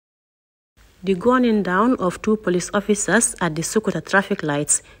The gunning down of two police officers at the Sukuta traffic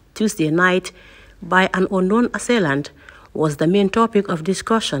lights Tuesday night by an unknown assailant was the main topic of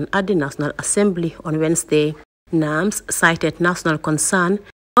discussion at the National Assembly on Wednesday. NAMS cited national concern,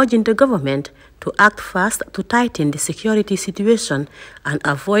 urging the government to act fast to tighten the security situation and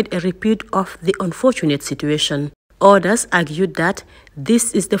avoid a repeat of the unfortunate situation. Others argued that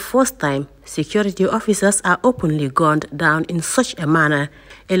this is the first time security officers are openly gunned down in such a manner,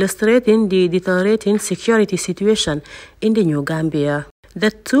 illustrating the deteriorating security situation in the New Gambia.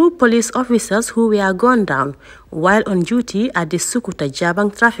 The two police officers who were gunned down while on duty at the Sukuta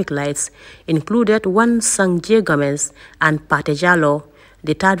Jabang traffic lights included one Sangje Gomez and Pate Jallo.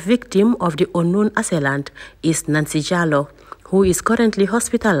 The third victim of the unknown assailant is Nancy Jallo, who is currently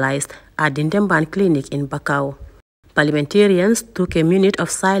hospitalized at the Ndemban Clinic in Bakau. Parliamentarians took a minute of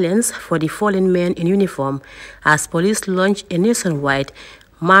silence for the fallen men in uniform as police launched a nationwide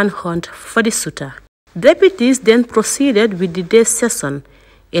manhunt for the shooter. Deputies then proceeded with the day's session,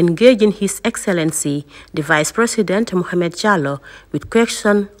 engaging His Excellency, the Vice President Mohamed Jallo, with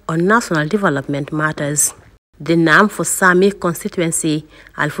questions on national development matters. The NAM for Sami constituency,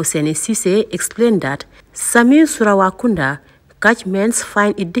 Alfuseni Sise, explained that Sami Surawakunda catchments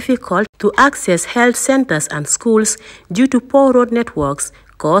find it difficult to access health centers and schools due to poor road networks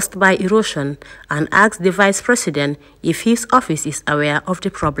caused by erosion, and asked the Vice President if his office is aware of the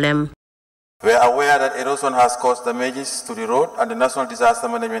problem. We are aware that erosion has caused damages to the road, and the National Disaster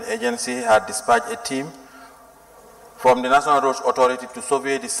Management Agency had dispatched a team from the National Roads Authority to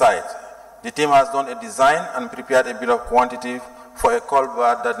survey the site. The team has done a design and prepared a bill of quantity for a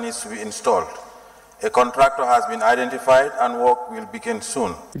culvert that needs to be installed. A contractor has been identified and work will begin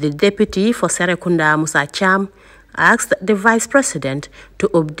soon. The deputy for Serekunda, Musa Cham, asked the Vice President to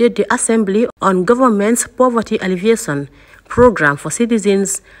update the Assembly on government's poverty alleviation program for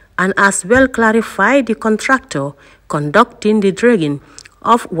citizens and as well clarify the contractor conducting the dredging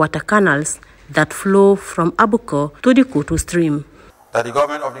of water canals that flow from Abuko to the Kutu stream. That the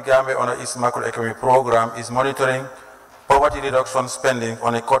government of the Gambia under its macroeconomic program is monitoring poverty reduction spending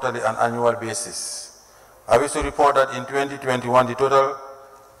on a quarterly and annual basis. I wish to report that in 2021, the total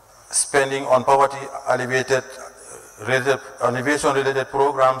spending on poverty alleviation-related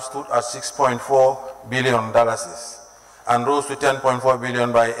programs stood at $6.4 billion and rose to $10.4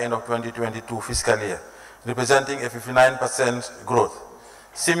 billion by end of 2022 fiscal year, representing a 59% growth.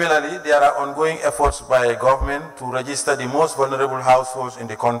 Similarly, there are ongoing efforts by government to register the most vulnerable households in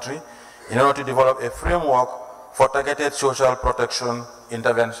the country in order to develop a framework for targeted social protection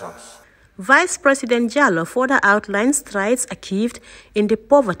interventions. Vice President Jallo further outlined strides achieved in the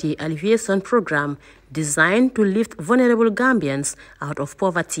poverty alleviation program designed to lift vulnerable Gambians out of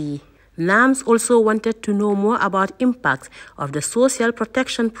poverty. NAMS also wanted to know more about impact of the social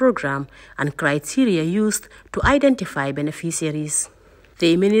protection program and criteria used to identify beneficiaries.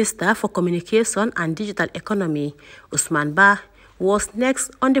 The Minister for Communication and Digital Economy, Usman Bah, was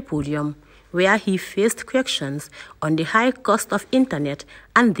next on the podium, where he faced questions on the high cost of internet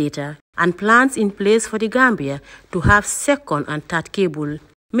and data and plans in place for the Gambia to have second and third cable.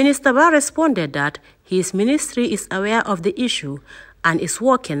 Minister Bah responded that his ministry is aware of the issue and is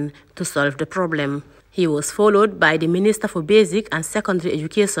working to solve the problem. He was followed by the Minister for Basic and Secondary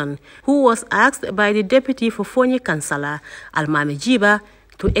Education, who was asked by the Deputy for Fonyi Kansala, Almami Jiba,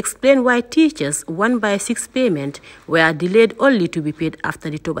 to explain why teachers 1/6 payment were delayed only to be paid after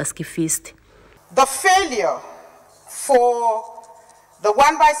the Tobaski feast. The failure for the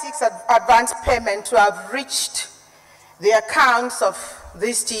 1/6 advance payment to have reached the accounts of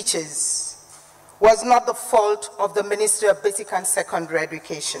these teachers was not the fault of the Ministry of Basic and Secondary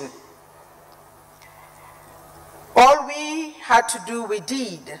Education. All we had to do, we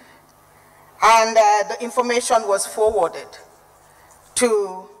did, and the information was forwarded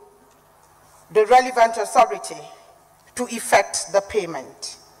to the relevant authority to effect the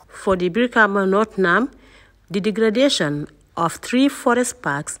payment. For the Brikama North NAM, the degradation of 3 forest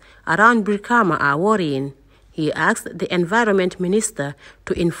parks around Brikama are worrying. He asked the Environment Minister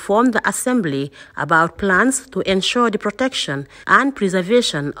to inform the Assembly about plans to ensure the protection and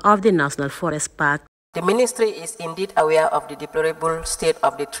preservation of the National Forest Park. The Ministry is indeed aware of the deplorable state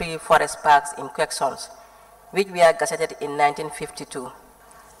of the 3 forest parks in Quexons, which were gazetted in 1952.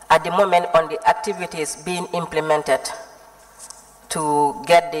 At the moment, on the activities being implemented to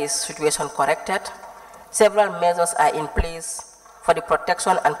get this situation corrected, several measures are in place for the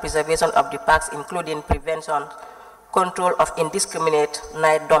protection and preservation of the parks, including prevention, control of indiscriminate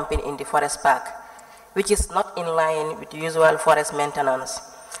night dumping in the forest park, which is not in line with usual forest maintenance,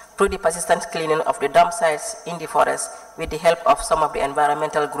 through the persistent cleaning of the dump sites in the forest with the help of some of the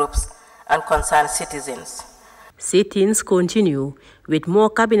environmental groups and concerned citizens. Sit-ins continue, with more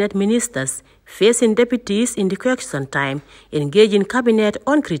cabinet ministers facing deputies in the question time, engaging cabinet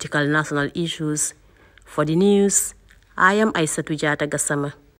on critical national issues. For the news, I am Isatou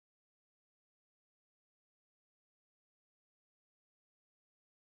Jatta-Gassama.